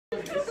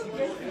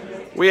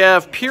We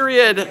have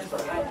period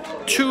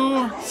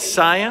 2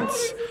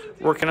 science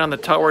working on the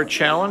tower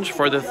challenge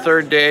for the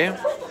third day.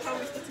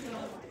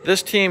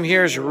 This team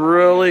here is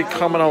really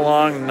coming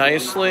along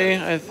nicely,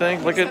 I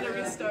think. Look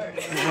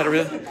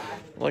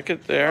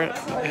at there.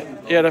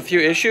 You had a few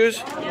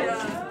issues?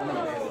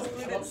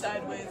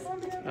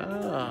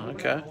 Oh,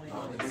 okay.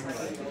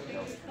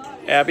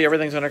 Abby,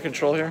 everything's under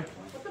control here?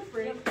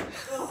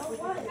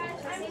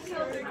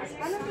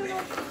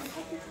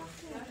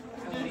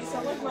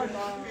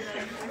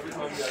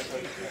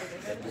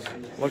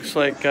 Looks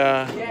like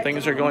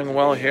things are going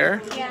well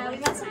here. Yeah, we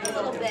messed up a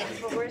little bit,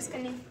 but we're just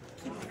gonna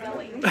keep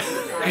going.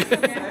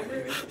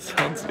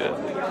 Sounds good.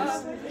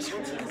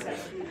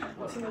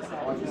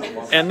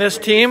 And this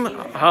team,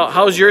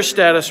 how's your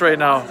status right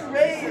now? Doing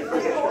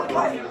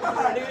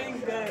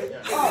good.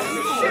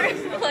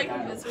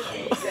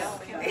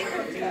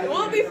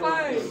 We'll be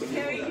fine.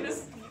 You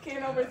just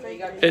can't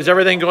overthink it. Is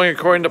everything going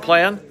according to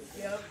plan?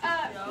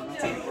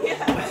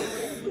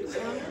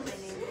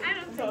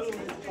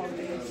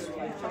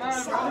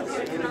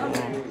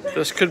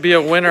 This could be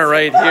a winner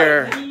right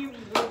here.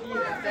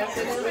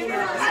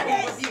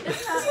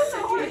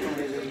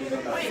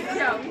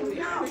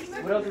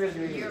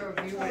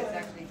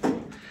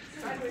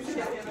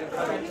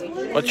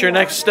 What's your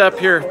next step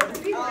here?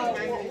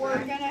 We're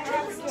gonna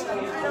have to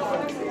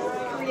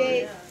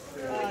create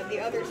the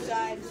other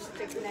sides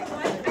to connect to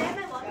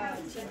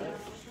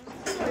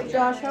TV.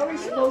 Josh, how are we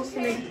supposed to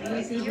make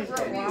these even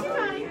flop?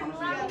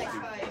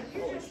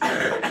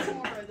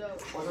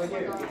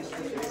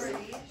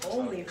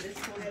 Only if this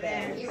was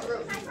bad.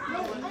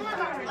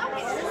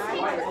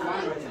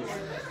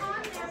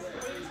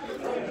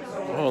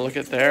 Oh, look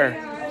at there.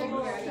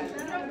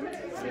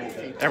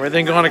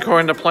 Everything going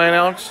according to plan,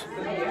 Alex?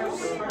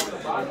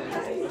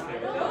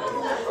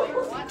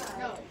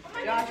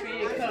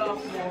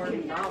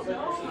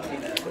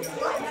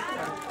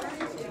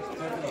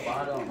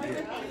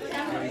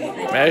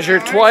 Measure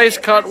twice,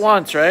 cut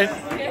once, right?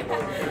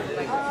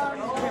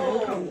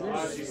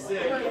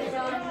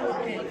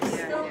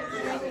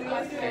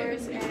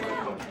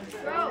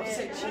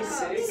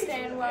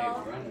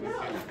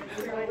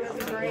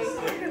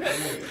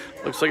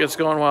 Looks like it's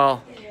going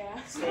well.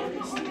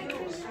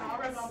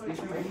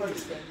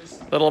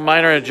 Little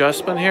minor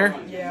adjustment here.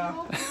 Yeah.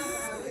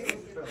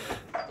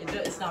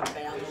 It's not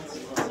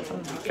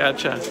balanced.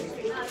 Gotcha.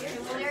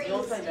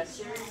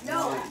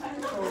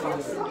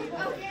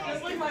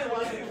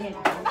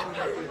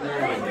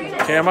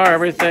 KMR,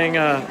 everything,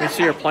 we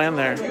see your plan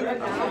there.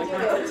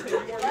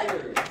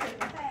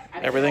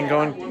 Everything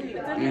going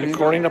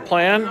according to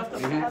plan?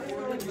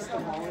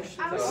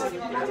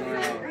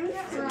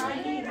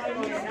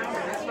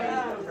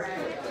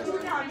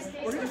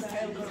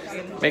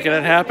 Making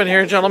it happen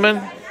here,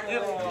 gentlemen?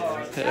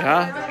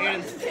 Yeah?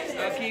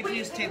 Can you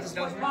please take this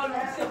down?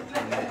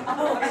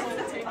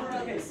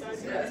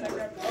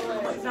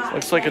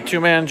 Looks like a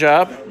two-man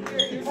job.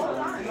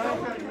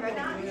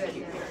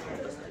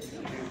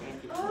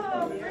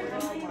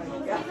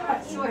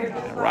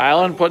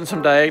 Rylan putting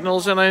some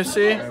diagonals in, I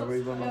see.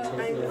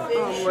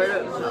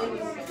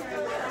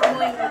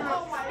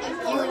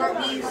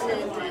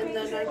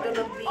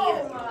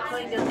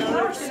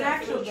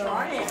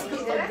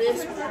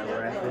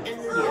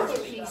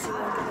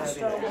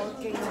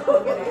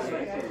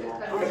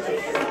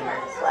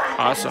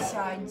 Awesome.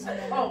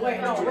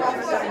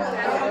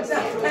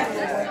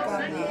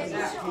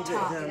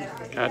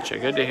 Gotcha.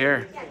 Good to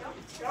hear.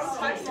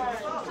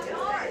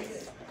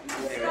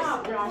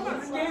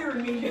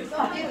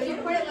 You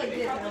put it like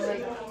this.